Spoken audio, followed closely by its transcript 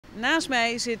Naast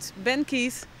mij zit Ben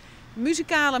Keith,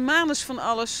 muzikale manus van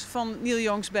alles van Neil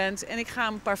Young's band. En ik ga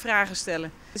hem een paar vragen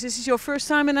stellen. Is this your first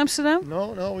time in Amsterdam?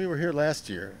 No, we were here last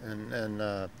year, and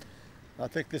I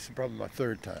think this is probably my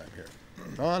third time here.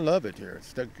 Oh, I love it here.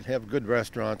 They have good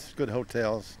restaurants, good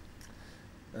hotels,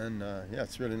 and yeah,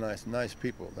 it's really nice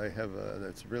people. They have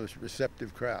it's a really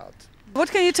receptive crowd.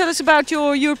 What can you tell us about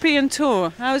your European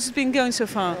tour? How has it been going so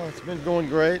far? Oh, it's been going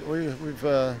great.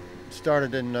 We've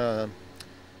started in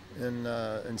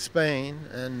Spain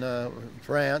and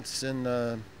France and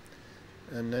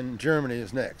then Germany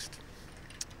is next,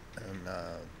 and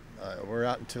we're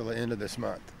out until the end of this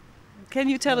month. Can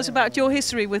you tell us about your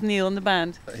history with Neil and the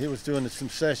band? He was doing some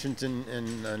sessions in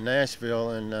Nashville,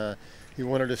 and he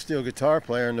wanted a steel guitar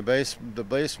player, and the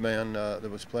bass man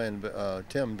that was playing,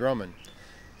 Tim Drummond.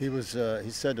 He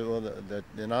said that,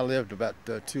 and I lived about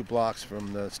 2 blocks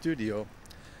from the studio,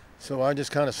 so I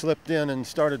just kind of slipped in and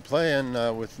started playing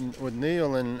with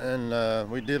Neil, and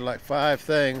we did like 5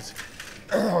 things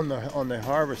on the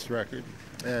Harvest record,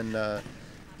 and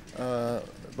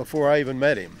before I even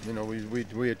met him, you know,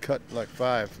 we had cut like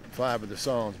five of the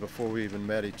songs before we even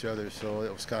met each other, so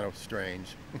it was kind of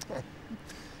strange.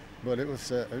 But it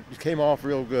came off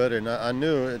real good, and I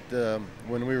knew it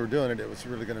when we were doing it. It was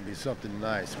really going to be something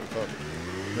nice because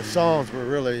the songs were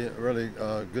really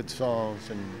good songs,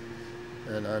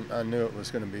 and I knew it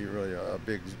was going to be really a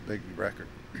big record.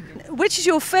 Which is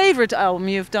your favorite album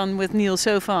you've done with Neil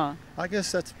so far? I guess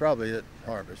that's probably it,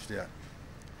 Harvest, yeah.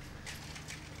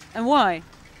 And why?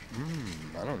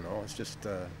 I don't know. It's just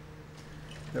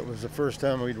it was the first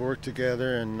time we'd worked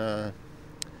together, and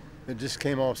it just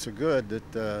came off so good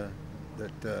that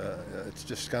it's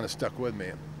just kind of stuck with me.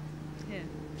 Yeah.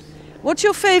 What's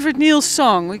your favorite Neil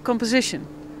song or composition?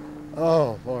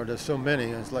 Oh Lord, there's so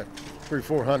many. It's like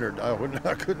 300-400.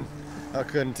 I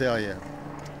couldn't tell you.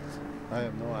 I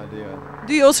have no idea.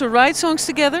 Do you also write songs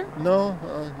together? No,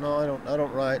 I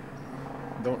don't write.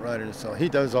 Don't write any song. He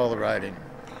does all the writing.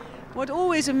 What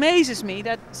always amazes me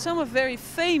that some of very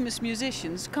famous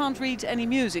musicians can't read any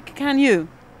music. Can you?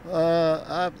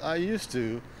 I used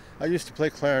to. I used to play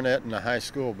clarinet in a high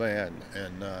school band,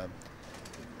 and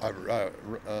I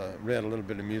read a little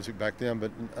bit of music back then,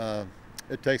 but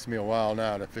it takes me a while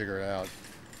now to figure it out.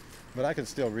 But I can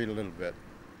still read a little bit.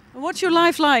 What's your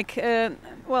life like,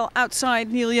 well,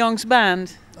 outside Neil Young's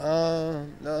band? No,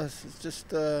 it's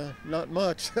just not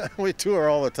much. We tour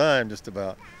all the time, just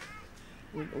about.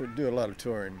 We do a lot of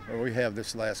touring, or we have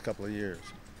this last couple of years.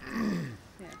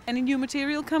 Yeah. Any new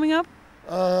material coming up?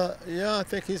 Yeah, I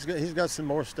think he's got some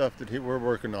more stuff that we're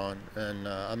working on, and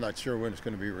I'm not sure when it's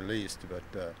going to be released, but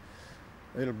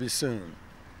it'll be soon.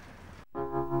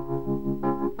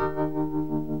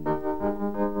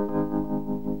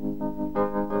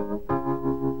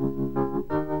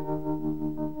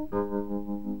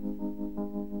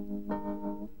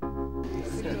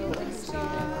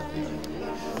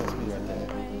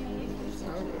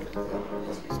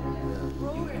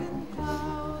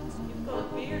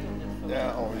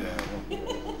 Yeah, oh yeah.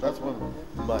 That's when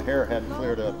my hair hadn't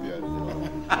cleared up yet. You know.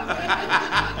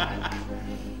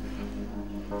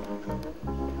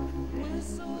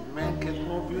 Man gets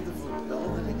more beautiful the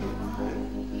older they get.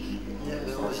 Yeah,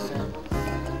 they always say.